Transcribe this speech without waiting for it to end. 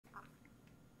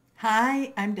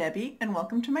Hi, I'm Debbie and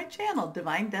welcome to my channel,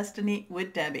 Divine Destiny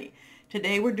with Debbie.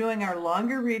 Today we're doing our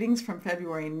longer readings from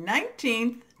February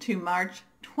 19th to March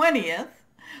 20th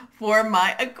for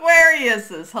my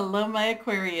Aquariuses. Hello, my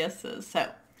Aquariuses. So,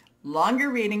 longer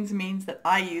readings means that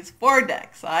I use 4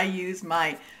 decks. I use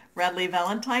my Radleigh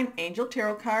Valentine Angel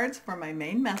Tarot cards for my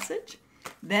main message.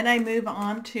 Then I move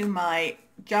on to my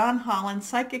John Holland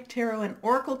Psychic Tarot and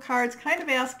Oracle cards, kind of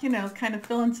ask, kind of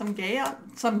fill in some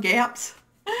gaps.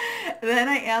 Then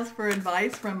I ask for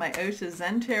advice from my Osha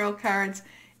Zen Tarot cards,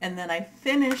 and then I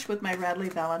finish with my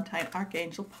Radleigh Valentine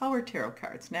Archangel Power Tarot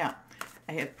cards. Now,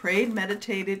 I have prayed,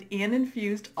 meditated, and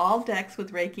infused all decks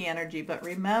with Reiki energy, but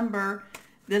remember,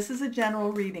 this is a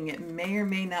general reading. It may or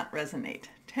may not resonate.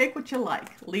 Take what you like,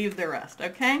 leave the rest,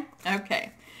 okay?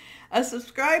 Okay. A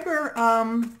subscriber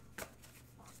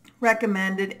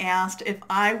asked if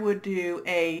I would do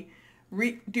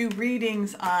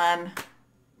readings on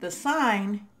the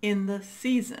sign in the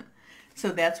season. So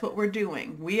that's what we're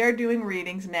doing. We are doing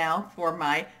readings now for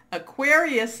my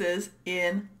Aquariuses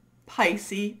in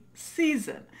Pisces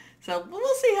season. So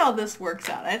we'll see how this works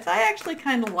out. I actually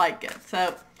kind of like it.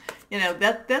 So,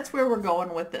 that's where we're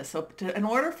going with this. So in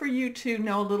order for you to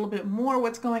know a little bit more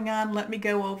what's going on, let me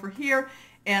go over here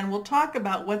and we'll talk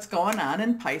about what's going on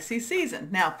in Pisces season.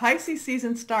 Now, Pisces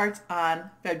season starts on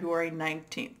February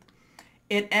 19th.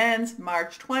 It ends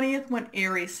March 20th when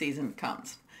Aries season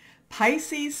comes.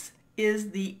 Pisces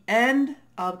is the end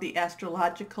of the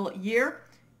astrological year.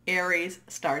 Aries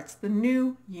starts the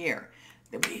new year.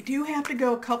 We do have to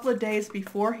go a couple of days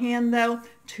beforehand, though,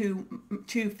 to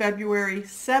February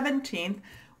 17th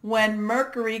when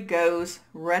Mercury goes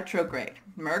retrograde.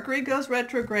 Mercury goes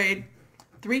retrograde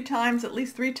at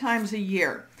least three times a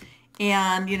year.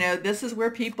 And, this is where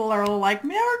people are like,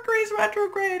 Mercury's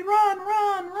retrograde, run,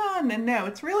 run, run. And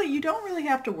no, you don't really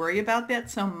have to worry about that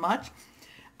so much.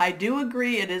 I do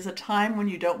agree it is a time when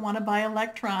you don't want to buy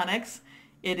electronics.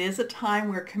 It is a time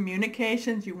where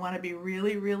communications, you want to be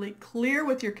really, really clear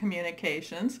with your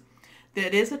communications.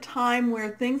 That is a time where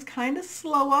things kind of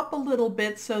slow up a little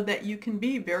bit so that you can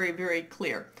be very, very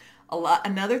clear.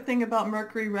 Another thing about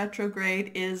Mercury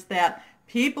retrograde is that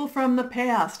people from the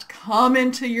past come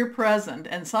into your present,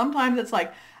 and sometimes it's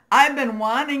like, I've been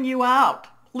wanting you out.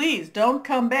 Please don't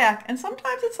come back. And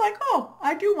sometimes it's like, oh,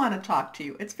 I do want to talk to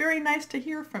you. It's very nice to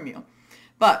hear from you.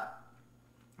 But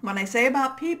when I say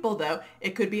about people, though,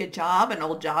 it could be an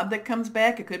old job that comes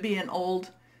back. It could be an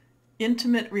old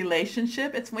intimate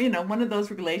relationship. It's, one of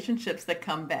those relationships that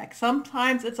come back.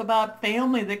 Sometimes it's about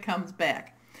family that comes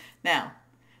back. Now,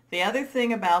 the other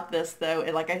thing about this, though,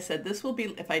 like I said, this will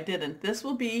be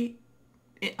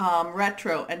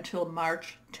retro until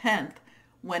March 10th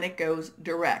when it goes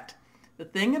direct. The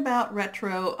thing about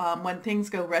retro, when things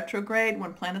go retrograde,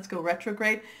 when planets go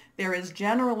retrograde, there is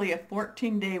generally a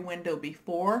 14-day window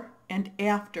before and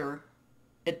after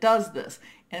it does this,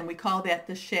 and we call that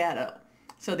the shadow.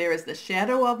 So there is the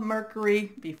shadow of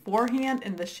Mercury beforehand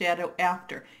and the shadow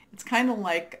after. It's kind of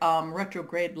like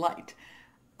retrograde light.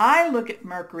 I look at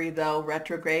Mercury, though,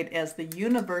 retrograde as the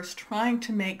universe trying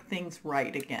to make things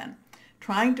right again,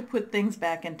 trying to put things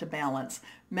back into balance.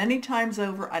 Many times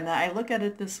over, and I look at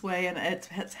it this way, and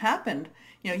it's happened.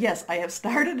 Yes, I have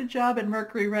started a job at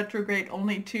Mercury retrograde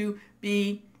only to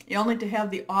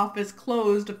have the office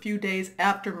closed a few days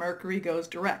after Mercury goes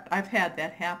direct. I've had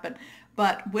that happen.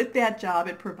 But with that job,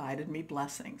 it provided me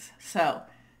blessings. So,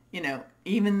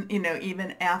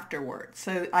 even afterwards.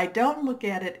 So I don't look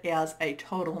at it as a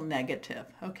total negative,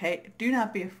 okay? Do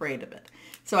not be afraid of it.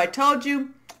 So I told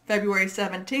you, February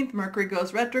 17th, Mercury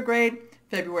goes retrograde.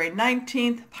 February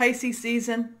 19th, Pisces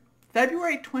season.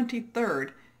 February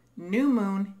 23rd, new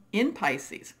moon in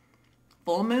Pisces.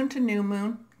 Full moon to new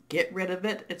moon, get rid of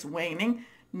it, it's waning.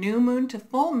 New moon to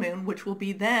full moon, which will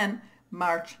be then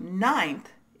March 9th.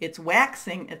 It's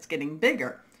waxing, it's getting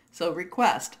bigger. So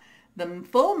request. The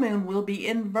full moon will be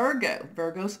in Virgo,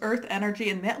 Virgo's earth energy,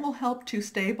 and that will help to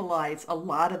stabilize a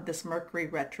lot of this Mercury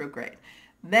retrograde.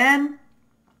 Then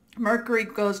Mercury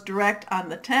goes direct on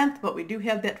the 10th, but we do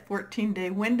have that 14-day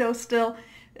window still.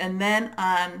 And then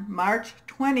on March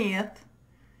 20th,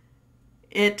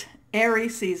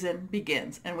 Aries season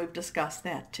begins, and we've discussed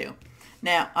that too.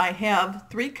 Now, I have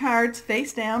 3 cards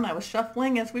face down. I was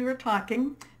shuffling as we were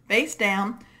talking, face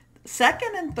down.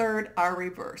 Second and third are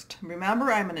reversed.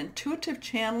 Remember, I'm an intuitive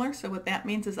channeler, so what that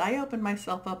means is I open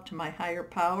myself up to my higher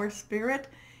power, spirit,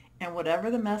 and whatever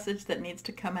the message that needs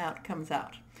to come out, comes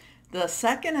out. The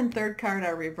second and third card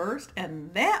are reversed,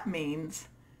 and that means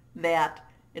that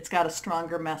it's got a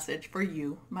stronger message for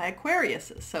you, my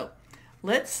Aquariuses. So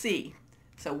let's see.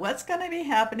 So what's going to be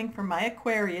happening for my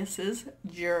Aquariuses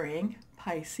during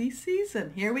Pisces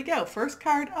season. Here we go. First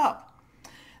card up.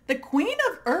 The Queen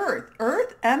of Earth,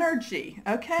 Earth energy.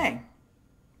 Okay.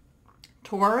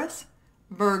 Taurus,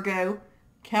 Virgo,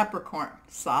 Capricorn.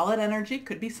 Solid energy.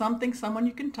 Could be something, someone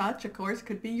you can touch. Of course,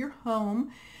 could be your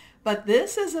home. But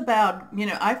this is about,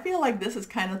 I feel like this is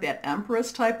kind of that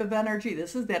Empress type of energy.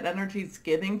 This is that energy it's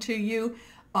giving to you.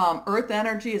 Earth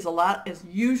energy is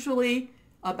usually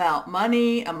about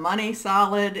money, a money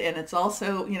solid, and it's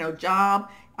also,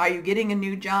 job. Are you getting a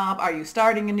new job? Are you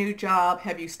starting a new job?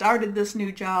 Have you started this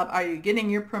new job? Are you getting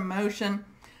your promotion?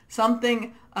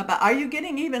 Something about, are you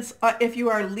getting even, if you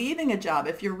are leaving a job,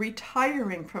 if you're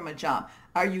retiring from a job,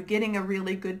 are you getting a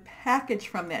really good package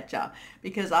from that job?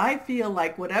 Because I feel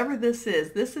like whatever this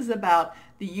is about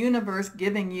the universe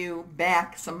giving you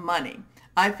back some money.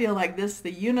 I feel like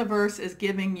the universe is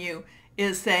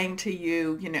saying to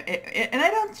you, and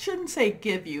I shouldn't say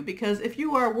give you, because if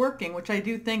you are working, which I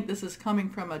do think this is coming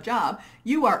from a job,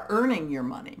 you are earning your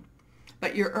money.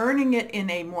 But you're earning it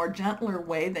in a more gentler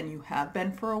way than you have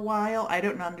been for a while. I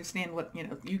don't understand what,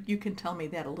 you can tell me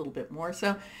that a little bit more.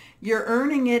 So you're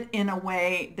earning it in a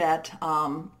way that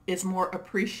is more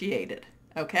appreciated,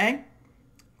 okay?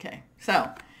 Okay, so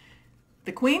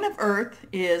the Queen of Earth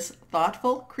is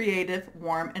thoughtful, creative,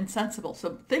 warm, and sensible.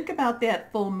 So think about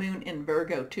that full moon in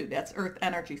Virgo too. That's Earth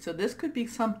energy. So this could be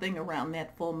something around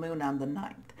that full moon on the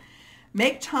 9th.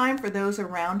 Make time for those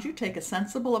around you. Take a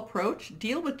sensible approach.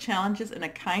 Deal with challenges in a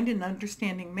kind and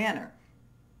understanding manner.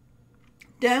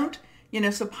 Don't,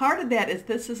 so part of that is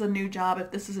this is a new job,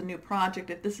 if this is a new project,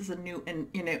 if this is a new,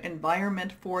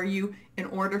 environment for you in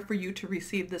order for you to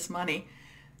receive this money.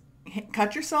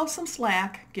 Cut yourself some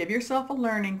slack. Give yourself a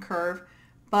learning curve.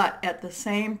 But at the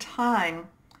same time,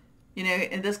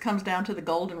 and this comes down to the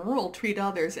golden rule, treat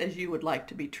others as you would like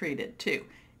to be treated too.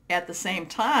 At the same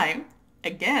time,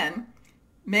 again,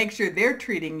 make sure they're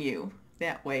treating you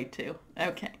that way too.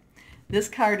 Okay, this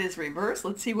card is reversed.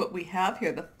 Let's see what we have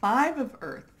here. The 5 of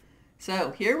Earth.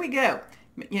 So here we go.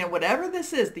 Whatever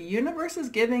this is, the universe is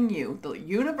giving you. The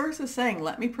universe is saying,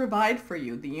 let me provide for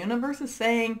you. The universe is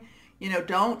saying,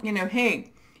 don't,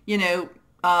 hey, deal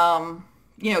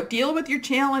with your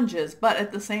challenges, but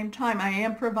at the same time, I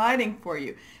am providing for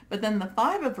you. But then the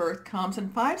 5 of Earth comes,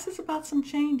 and 5 is about some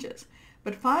changes.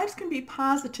 But 5s can be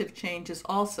positive changes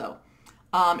also.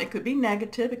 It could be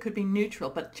negative, it could be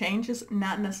neutral, but change is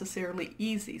not necessarily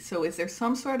easy. So is there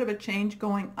some sort of a change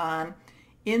going on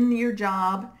in your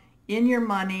job, in your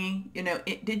money?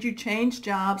 Did you change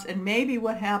jobs? And maybe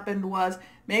what happened was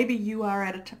maybe you are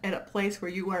at a place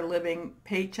where you are living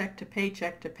paycheck to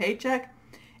paycheck to paycheck.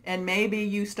 And maybe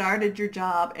you started your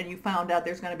job and you found out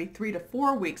there's going to be 3 to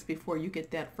 4 weeks before you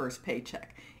get that first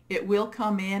paycheck. It will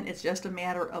come in. It's just a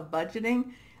matter of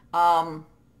budgeting.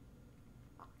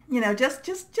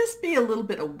 Just be a little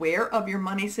bit aware of your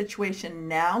money situation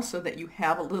now so that you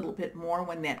have a little bit more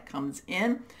when that comes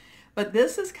in. But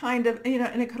this is kind of,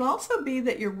 and it could also be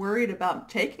that you're worried about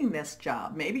taking this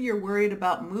job. Maybe you're worried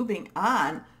about moving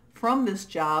on from this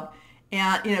job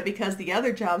and, because the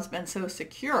other job's been so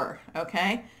secure,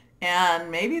 okay?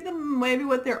 And maybe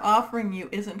what they're offering you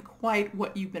isn't quite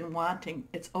what you've been wanting.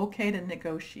 It's okay to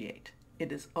negotiate.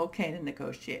 It is okay to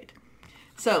negotiate.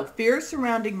 So fears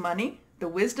surrounding money, the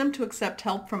wisdom to accept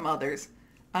help from others,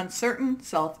 uncertain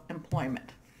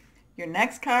self-employment. Your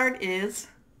next card is,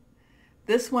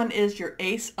 this one is your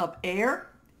Ace of Air.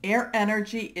 Air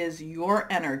energy is your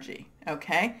energy,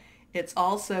 okay? It's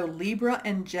also Libra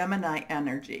and Gemini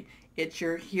energy. It's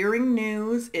your hearing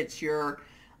news. It's your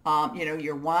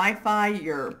your Wi-Fi,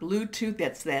 your Bluetooth,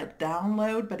 that's that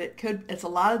download, but it's a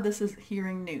lot of this is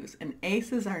hearing news. And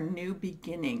aces are new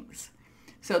beginnings.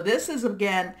 So this is,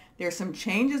 again, there's some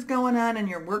changes going on in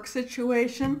your work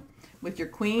situation with your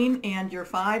Queen and your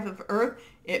 5 of Earth.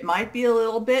 It might be a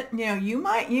little bit, you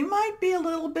might be a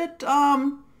little bit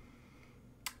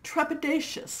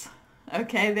trepidatious.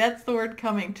 Okay, that's the word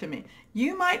coming to me.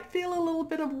 You might feel a little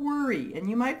bit of worry, and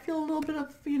you might feel a little bit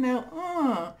of,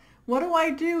 what do I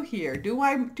do here? Do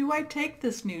I take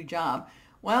this new job?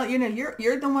 Well,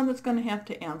 you're the one that's going to have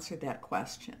to answer that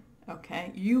question.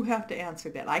 Okay, you have to answer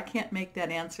that. I can't make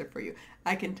that answer for you.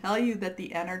 I can tell you that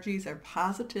the energies are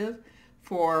positive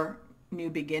for new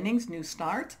beginnings, new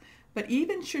starts. But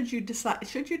even should you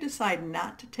decide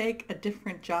not to take a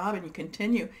different job and you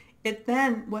continue,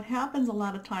 then what happens a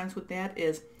lot of times with that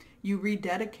is you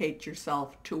rededicate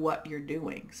yourself to what you're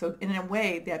doing. So in a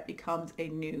way that becomes a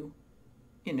new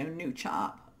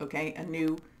job, okay, a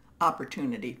new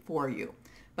opportunity for you.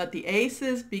 But the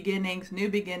aces, beginnings, new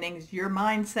beginnings, your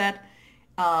mindset,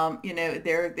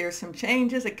 there's some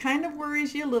changes. It kind of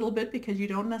worries you a little bit because you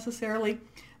don't necessarily,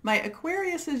 my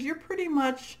Aquarius is, you're pretty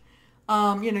much,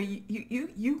 You know,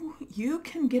 you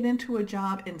can get into a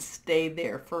job and stay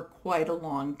there for quite a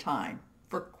long time,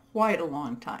 for quite a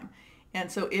long time. And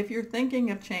so if you're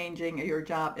thinking of changing your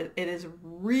job, it is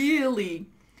really,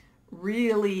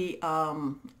 really,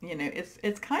 you know,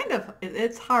 it's kind of,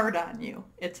 it's hard on you.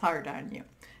 It's hard on you.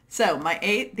 So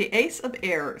the Ace of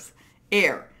Airs,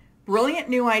 air, brilliant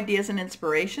new ideas and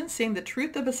inspiration, seeing the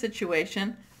truth of a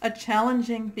situation, a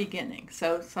challenging beginning.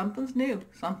 So something's new.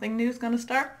 Something new is going to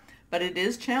start, but it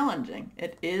is challenging.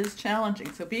 It is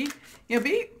challenging. So be,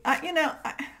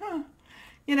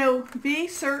 you know, be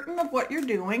certain of what you're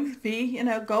doing. Be, you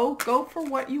know, go for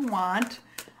what you want.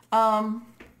 You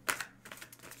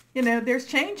know, there's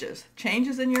changes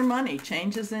in your money,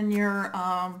 changes in your,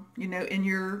 you know,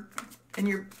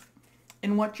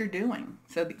 in what you're doing.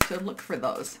 So look for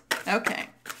those. Okay,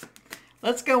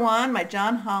 let's go on. My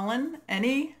John Holland,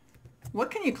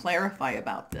 what can you clarify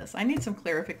about this? I need some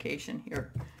clarification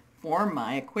here for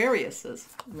my Aquariuses.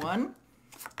 1,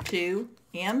 2,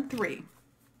 and 3.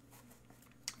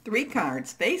 3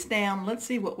 cards face down. Let's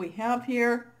see what we have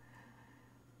here.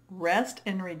 Rest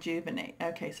and rejuvenate.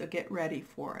 Okay, so get ready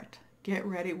for it. Get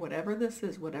ready, whatever this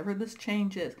is, whatever this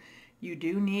change is. You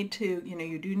do need to, you know,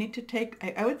 you do need to take,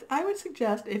 I would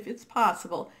suggest, if it's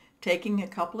possible, taking a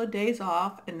couple of days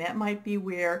off, and that might be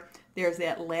where there's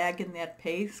that lag in that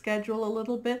pay schedule a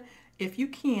little bit. If you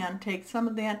can, take some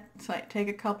of that, take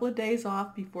a couple of days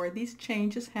off before these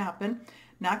changes happen.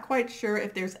 Not quite sure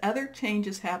if there's other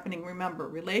changes happening. Remember,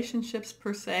 relationships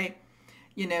per se,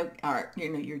 you know,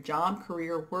 your job,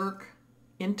 career, work,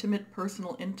 intimate,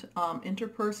 personal,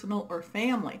 interpersonal, or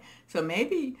family. So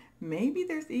maybe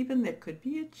there could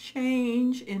be a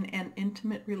change in an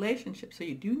intimate relationship. So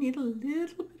you do need a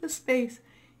little bit of space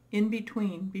in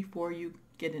between before you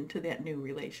get into that new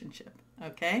relationship.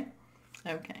 Okay?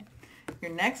 Okay.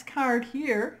 Your next card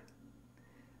here,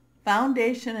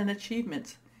 foundation and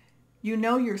achievements. You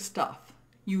know your stuff.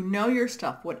 You know your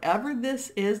stuff. Whatever this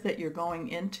is that you're going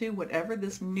into, whatever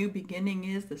this new beginning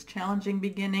is, this challenging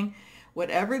beginning,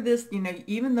 whatever this, you know,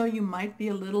 even though you might be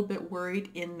a little bit worried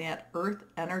in that earth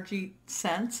energy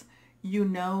sense, you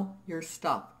know your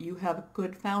stuff. You have a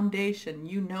good foundation.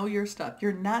 You know your stuff.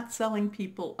 You're not selling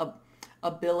people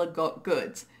a bill of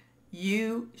goods.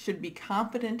 You should be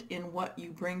confident in what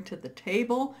you bring to the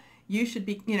table. You should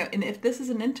be, you know, and if this is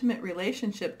an intimate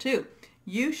relationship too,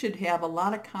 you should have a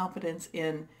lot of confidence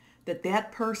in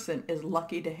that person is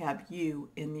lucky to have you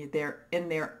in their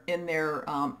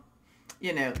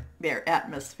you know, their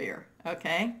atmosphere.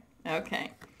 Okay?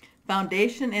 Okay.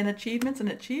 Foundation and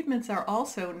achievements are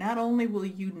also, not only will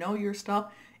you know your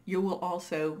stuff, you will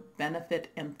also benefit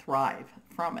and thrive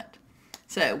from it.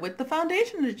 So with the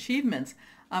foundation and achievements,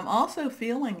 I'm also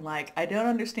feeling like I don't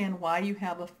understand why you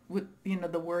have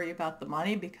the worry about the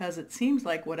money, because it seems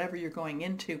like whatever you're going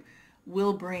into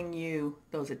will bring you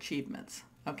those achievements.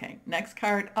 Okay, next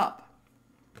card up,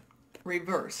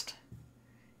 reversed,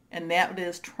 and that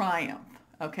is triumph.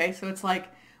 Okay, so it's like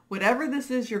whatever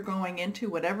this is you're going into,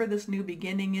 whatever this new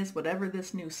beginning is, whatever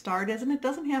this new start is, and it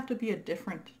doesn't have to be a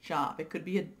different job. It could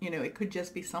be it could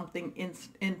just be something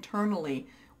internally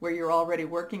where you're already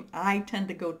working. I tend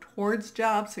to go towards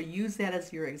jobs, so use that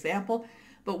as your example.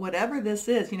 But whatever this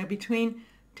is, you know, between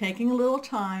taking a little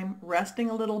time,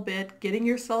 resting a little bit, getting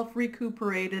yourself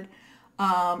recuperated,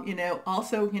 you know,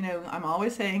 also, you know, I'm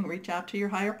always saying reach out to your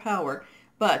higher power,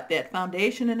 but that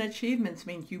foundation and achievements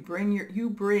means you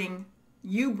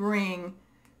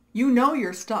know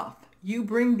your stuff. You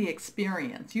bring the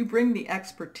experience, you bring the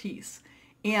expertise.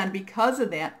 And because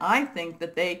of that, I think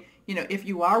that you know, if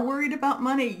you are worried about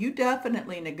money, you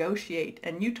definitely negotiate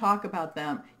and you talk about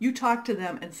them. You talk to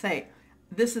them and say,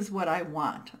 this is what I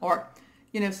want. Or,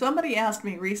 you know, somebody asked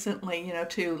me recently, you know,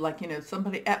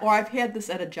 or I've had this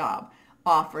at a job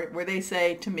offer where they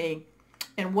say to me,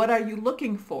 and what are you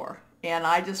looking for? And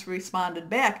I just responded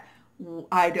back,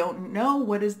 I don't know.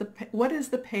 What is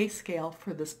the pay scale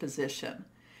for this position?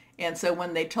 And so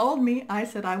when they told me, I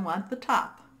said, I want the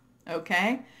top.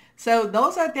 Okay? So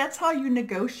that's how you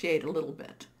negotiate a little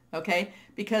bit. Okay?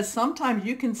 Because sometimes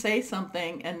you can say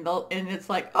something and it's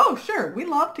like, oh, sure, we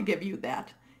love to give you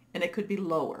that. And it could be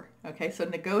lower. Okay? So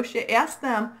negotiate, ask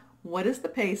them, what is the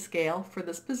pay scale for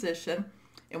this position?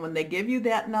 And when they give you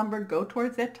that number, go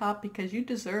towards that top, because you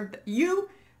deserve that.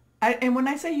 And when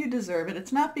I say you deserve it,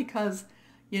 it's not because,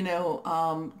 you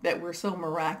know, that we're so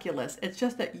miraculous. It's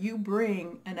just that you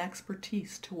bring an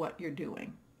expertise to what you're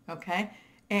doing. Okay?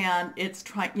 And it's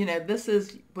you know,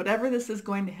 whatever this is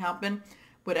going to happen,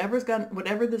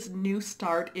 whatever this new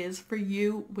start is for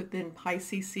you within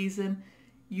Pisces season,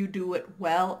 you do it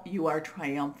well. You are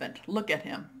triumphant. Look at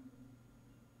him.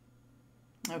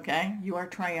 Okay, you are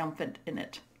triumphant in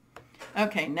it.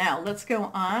 Okay, now let's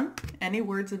go on. Any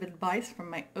words of advice from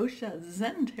my Osha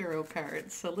Zen Tarot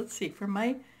cards? So let's see, for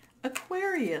my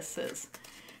Aquariuses.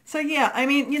 So yeah, I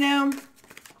mean, you know,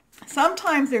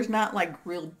 sometimes there's not like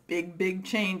real big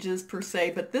changes per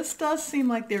se, but this does seem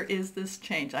like there is this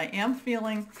change. I am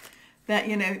feeling that,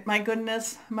 you know, my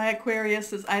goodness, my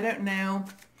Aquariuses, I don't know.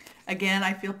 Again,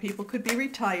 I feel people could be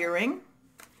retiring.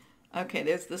 Okay,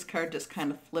 there's this card just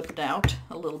kind of flipped out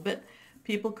a little bit.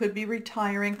 People could be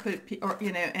retiring, or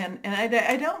you know, and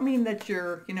I don't mean that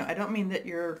you're, you know, I don't mean that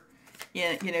you're,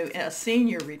 you know, a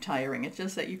senior retiring. It's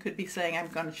just that you could be saying, I'm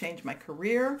going to change my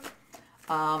career.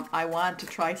 I want to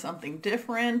try something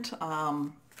different.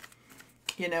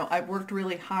 You know, I've worked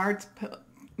really hard,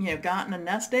 you know, gotten a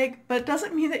nest egg, but it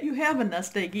doesn't mean that you have a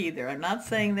nest egg either. I'm not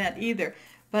saying that either.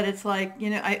 But it's like, you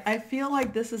know, I feel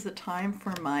like this is a time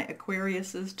for my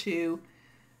Aquariuses to,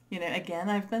 you know, again,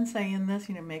 I've been saying this,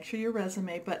 you know, make sure your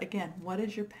resume, but again, what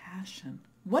is your passion?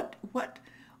 What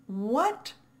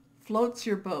floats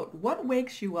your boat? What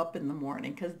wakes you up in the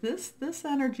morning? Because this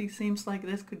energy seems like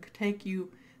this could take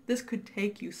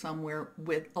you somewhere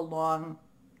with along,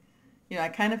 you know, I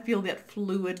kind of feel that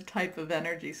fluid type of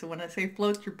energy. So when I say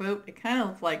floats your boat, it kind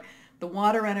of like the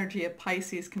water energy of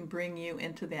Pisces can bring you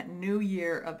into that new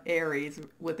year of Aries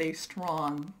with a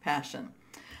strong passion.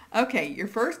 Okay, your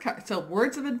first card. So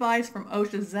words of advice from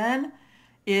Osha Zen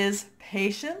is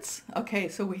patience. Okay,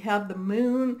 so we have the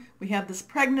moon. We have this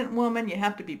pregnant woman. You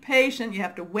have to be patient. You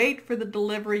have to wait for the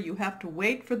delivery. You have to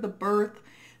wait for the birth.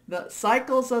 The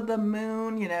cycles of the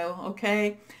moon, you know,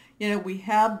 okay. You know, we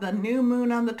have the new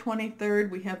moon on the 23rd.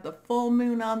 We have the full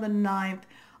moon on the 9th.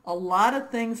 A lot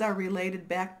of things are related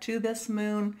back to this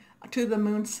moon, to the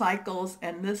moon cycles,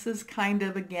 and this is kind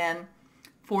of, again,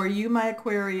 for you, my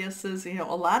Aquariuses, you know,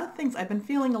 a lot of things. I've been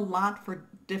feeling a lot for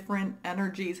different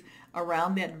energies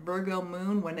around that Virgo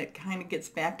moon when it kind of gets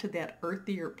back to that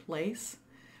earthier place.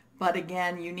 But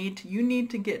again, you need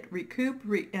to get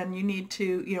and you need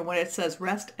to, you know, when it says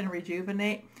rest and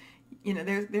rejuvenate, you know,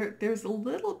 there's a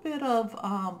little bit of,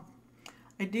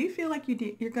 I do feel like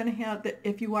you're going to have that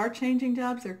if you are changing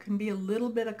jobs, there can be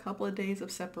a couple of days of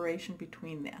separation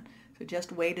between that. So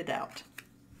just wait it out.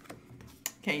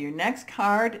 Okay, your next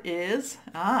card is,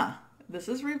 this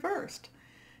is reversed.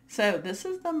 So this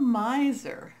is the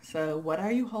Miser. So what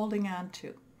are you holding on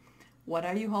to? What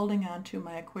are you holding on to,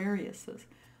 my Aquariuses?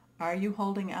 Are you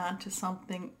holding on to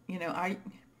something, you know,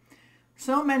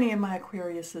 so many of my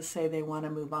Aquariuses say they want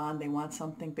to move on, they want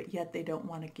something, but yet they don't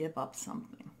want to give up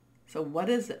something. So what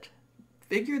is it?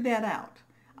 Figure that out.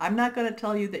 I'm not going to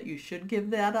tell you that you should give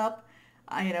that up,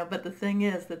 you know, but the thing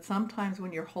is that sometimes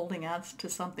when you're holding on to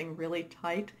something really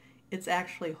tight, it's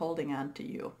actually holding on to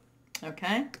you.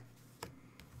 Okay?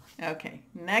 Okay,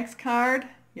 next card.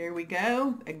 Here we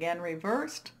go. Again,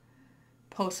 reversed.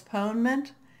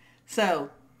 Postponement. So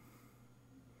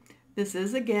this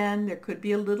is, again, there could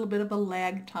be a little bit of a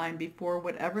lag time before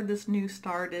whatever this new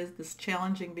start is, this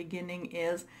challenging beginning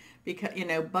is, because, you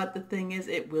know, but the thing is,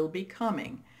 it will be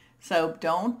coming. So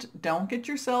don't get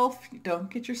yourself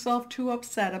too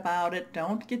upset about it.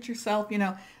 Don't get yourself, you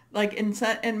know, like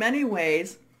in many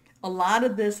ways, a lot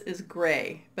of this is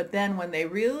gray, but then when they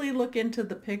really look into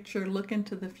the picture, look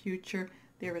into the future,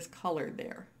 there is color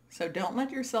there. So don't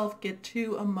let yourself get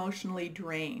too emotionally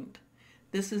drained.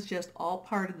 This is just all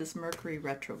part of this Mercury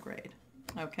retrograde.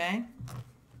 Okay?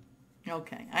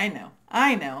 Okay, I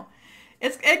know.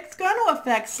 It's going to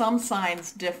affect some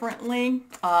signs differently.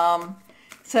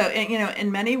 So, you know,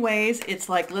 in many ways, it's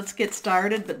like, let's get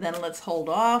started, but then let's hold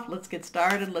off. Let's get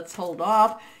started, let's hold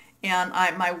off. And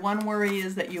my one worry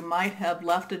is that you might have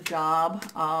left a job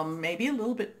maybe a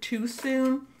little bit too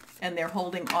soon, and they're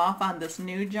holding off on this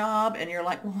new job, and you're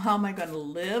like, well, how am I going to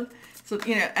live? So,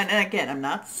 you know, and again, I'm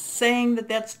not saying that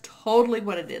that's totally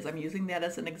what it is. I'm using that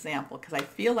as an example because I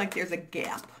feel like there's a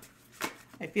gap.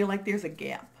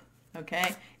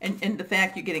 Okay? And the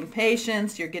fact you're getting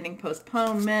patience, you're getting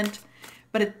postponement,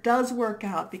 but it does work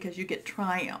out because you get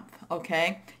triumph,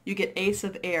 okay? You get Ace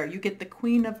of Air. You get the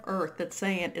Queen of Earth that's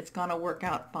saying it's going to work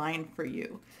out fine for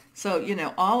you. So, you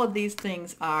know, all of these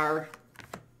things are,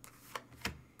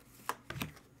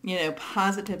 you know,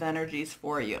 positive energies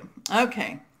for you.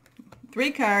 Okay.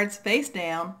 3 cards face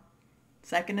down.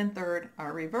 Second and third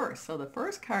are reversed. So the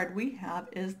first card we have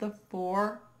is the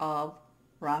Four of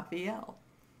Raphael.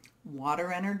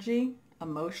 Water energy,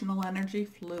 emotional energy,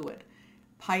 fluid.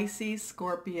 Pisces,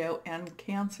 Scorpio, and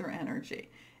Cancer energy.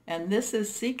 And this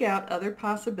is seek out other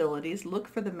possibilities, look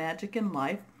for the magic in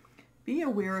life, be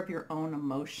aware of your own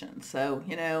emotions. So,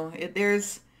 you know,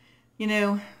 there's, you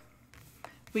know,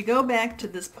 we go back to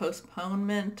this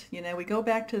postponement, we go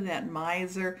back to that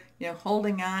miser,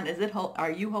 holding on.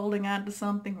 Are you holding on to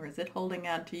something, or is it holding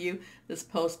on to you? This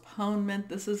postponement,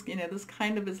 this is, this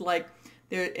kind of is like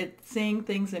it's seeing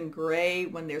things in gray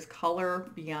when there's color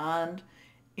beyond,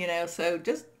 so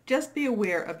just be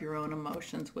aware of your own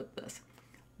emotions with this.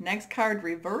 Next card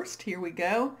reversed, here we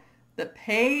go. The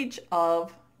Page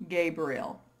of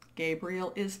Gabriel.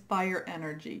 Gabriel is fire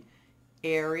energy.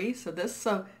 Aries,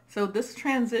 so this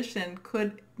transition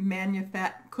could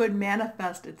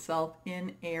manifest itself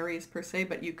in Aries per se,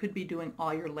 but you could be doing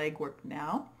all your legwork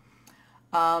now.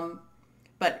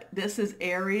 But this is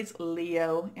Aries,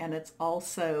 Leo, and it's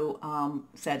also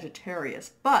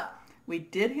Sagittarius. But we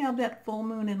did have that full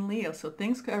moon in Leo, so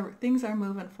things are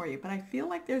moving for you. But I feel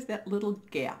like there's that little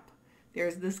gap.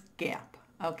 There's this gap.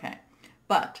 Okay,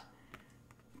 but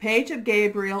Page of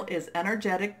Gabriel is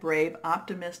energetic, brave,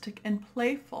 optimistic, and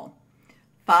playful.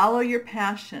 Follow your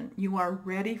passion. You are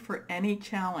ready for any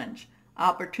challenge.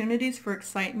 Opportunities for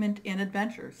excitement and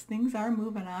adventures. Things are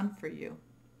moving on for you.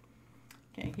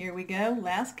 Okay, here we go.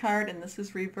 Last card, and this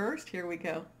is reversed. Here we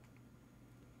go.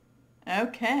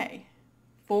 Okay.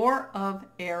 Four of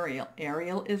Ariel.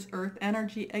 Ariel is earth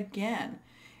energy again.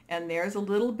 And there's a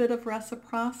little bit of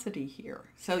reciprocity here.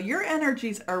 So your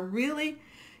energies are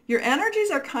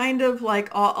kind of like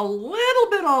a little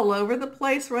bit all over the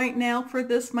place right now for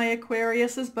this, my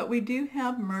Aquariuses, but we do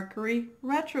have Mercury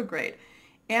retrograde.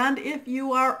 And if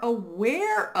you are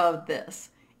aware of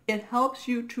this, it helps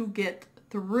you to get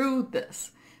through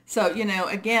this. So,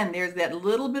 again, there's that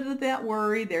little bit of that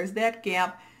worry, there's that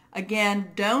gap.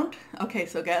 Again,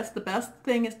 so guys, the best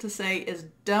thing is to say is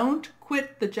don't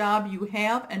quit the job you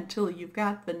have until you've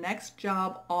got the next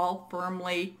job all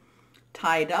firmly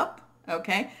tied up.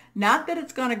 Okay, not that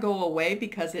it's going to go away,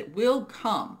 because it will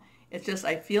come. It's just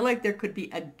I feel like there could be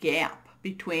a gap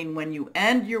between when you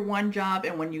end your one job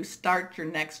and when you start your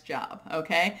next job.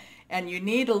 Okay, and you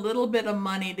need a little bit of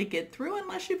money to get through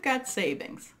unless you've got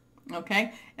savings.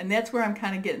 Okay, and that's where I'm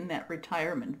kind of getting that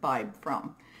retirement vibe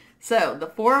from. So the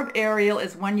Four of Ariel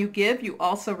is when you give, you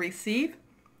also receive.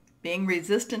 Being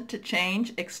resistant to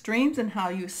change, extremes in how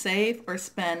you save or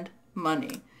spend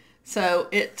money. So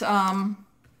it's an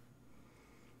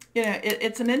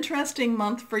interesting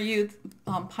month for you.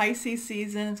 Pisces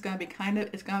season is going to be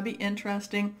it's going to be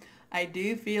interesting. I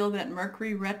do feel that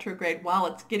Mercury retrograde, while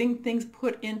it's getting things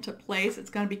put into place, it's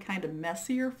going to be kind of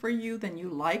messier for you than you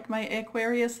like, my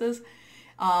Aquariuses.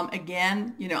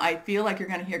 Again, I feel like you're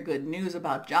going to hear good news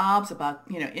about jobs, about,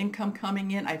 income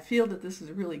coming in. I feel that this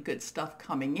is really good stuff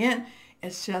coming in.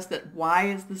 It's just that why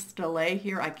is this delay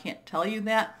here? I can't tell you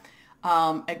that.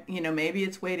 Maybe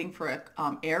it's waiting for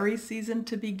a Aries season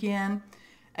to begin.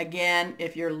 Again,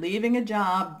 if you're leaving a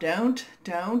job, don't,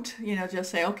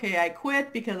 just say, okay, I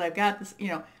quit because I've got this,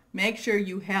 make sure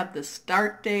you have the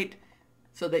start date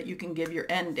so that you can give your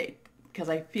end date. Because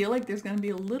I feel like there's going to be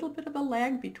a little bit of a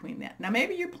lag between that. Now,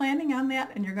 maybe you're planning on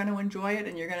that and you're going to enjoy it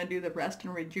and you're going to do the rest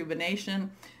and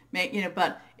rejuvenation.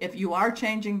 But if you are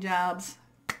changing jobs,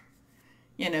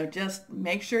 just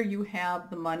make sure you have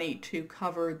the money to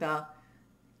cover the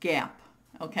gap,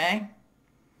 okay?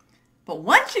 But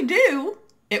once you do,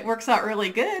 it works out really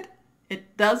good.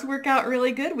 It does work out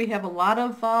really good. We have a lot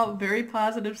of very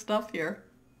positive stuff here.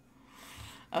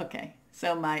 Okay,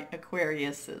 so my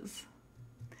Aquariuses.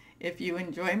 If you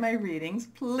enjoy my readings,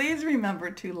 please remember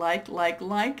to like,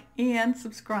 and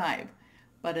subscribe.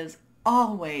 But as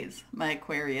always, my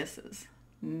Aquariuses,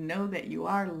 know that you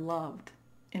are loved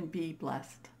and be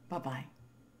blessed. Bye-bye.